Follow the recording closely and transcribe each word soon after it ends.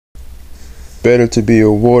Better to be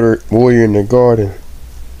a warrior in the garden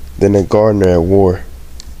than a gardener at war.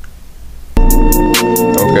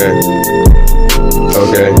 Okay.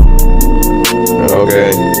 Okay.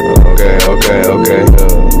 Okay. Okay. Okay. Okay.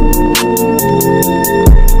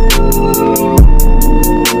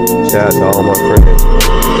 Shout out to all my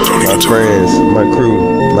friends, my crew,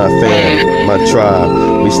 my fam, my tribe.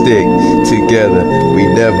 We stick together, we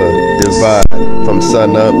never divide. From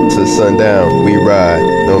sun up to sundown, we ride.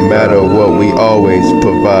 No matter what, we always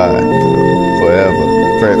provide. Forever.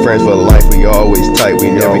 Friends for life, we always tight, we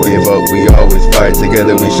never give up, we always fight.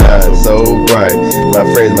 Together we shine so bright. My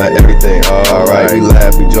friends, my everything, alright. We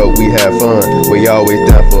laugh, we joke, we have fun. We always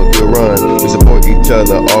down for a good run. We support each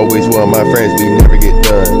other, always one. My friends, we never get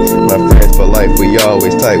done. My friends for life, we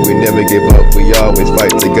always tight, we never give up, we always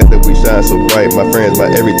fight. Together we shine so bright. My friends, my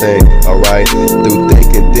everything, alright. Through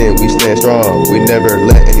thick and thin, we stand strong. We never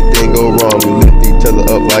let anything go wrong. We lift each other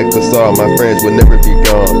up like a star. My friends will never be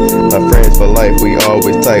gone. My friends for life, we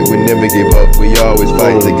always tight, we never give up, we always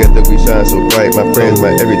fight. Together we shine so bright. My friends,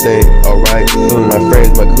 my everything, alright. My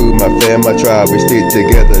friends, my crew, my fam, my tribe. We stick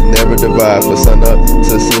together, never divide. For sun up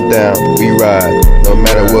to sundown, we ride. No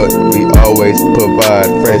matter what, we always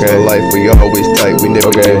provide. Friends for life, we always tight, we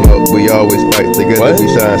never give up, we always fight. Together we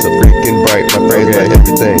shine so freaking bright. My friends, my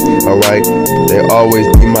everything, alright. They always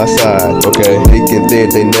be my side. Thick and thin,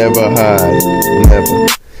 they never hide, never.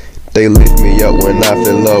 They lift me up when I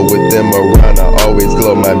feel low. With them around, I always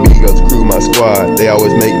glow. My amigos, crew, my squad, they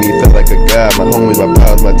always make me feel like a god. My homies, my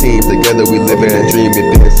pals, my team, together we living and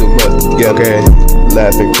dreaming, doing so much together.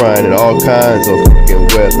 Laughing, crying, and all kinds of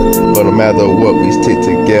fucking weather. But no matter what, we stick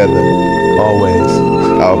together. Always.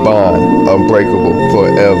 Our bond, unbreakable,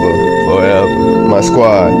 forever. Forever. My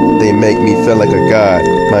squad, they make me feel like a god.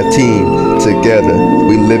 My team, together,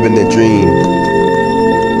 we living the dream.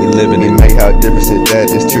 We make how different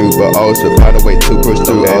that is true, but always find a way to push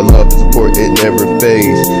through. Our love and support, it never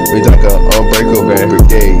fades. We like an unbreakable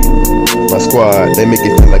brigade. My squad, they make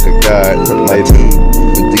it feel like a god. My team,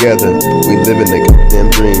 we together, we live in the goddamn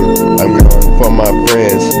dream. I'm grateful for my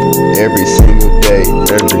friends every single day.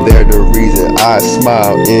 They're the reason I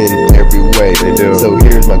smile in every way. They do. So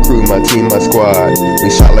here's my crew, my team, my squad. We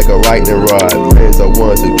shot like a lightning rod. Friends are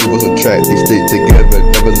ones who keep us on track. They stick together,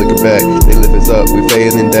 never looking back. They lift us up, we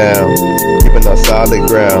failing down, keeping on solid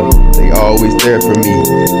ground. They always there for me,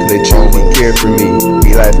 cause they truly care for me.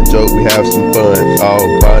 We laugh and joke, we have some fun, all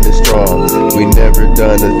bond is strong. We never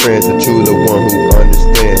done as friends, the true the one who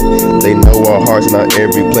understand. They know our hearts and our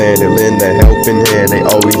every plan. They lend a helping hand, they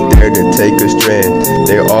always there to take a strand.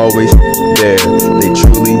 They're always there, they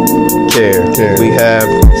truly care. We have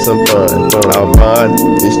some fun, our bond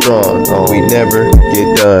is strong. We never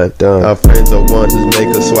get done. Our friends are ones who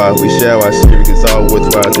make us smile. We share our secrets, it's all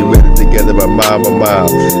worthwhile. We win it together by mile by mile.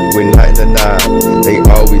 We're not in the nile. They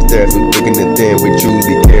always there through thick and thin. We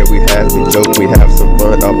truly care. We have to joke. We have some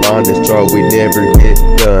fun. Our bond is strong. We never get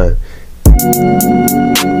done.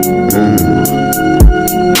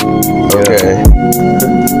 Okay.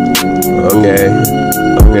 Okay.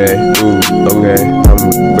 Okay. Okay.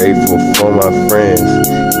 I'm grateful for my friends.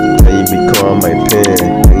 And you become my pen.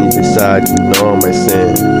 And you decide to know my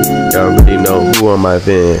sin. Y'all already know who on my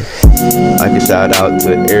van. I can shout out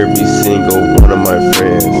to every single one of my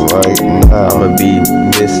friends. Right now, I'ma be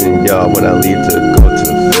missing y'all when I leave to go to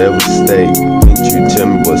Fairwood State. Can't you tell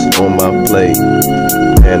me what's on my plate?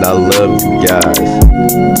 And I love you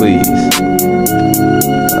guys. Please.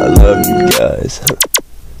 I love you guys.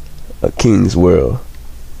 A King's World.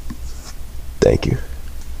 Thank you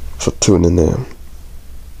for tuning in.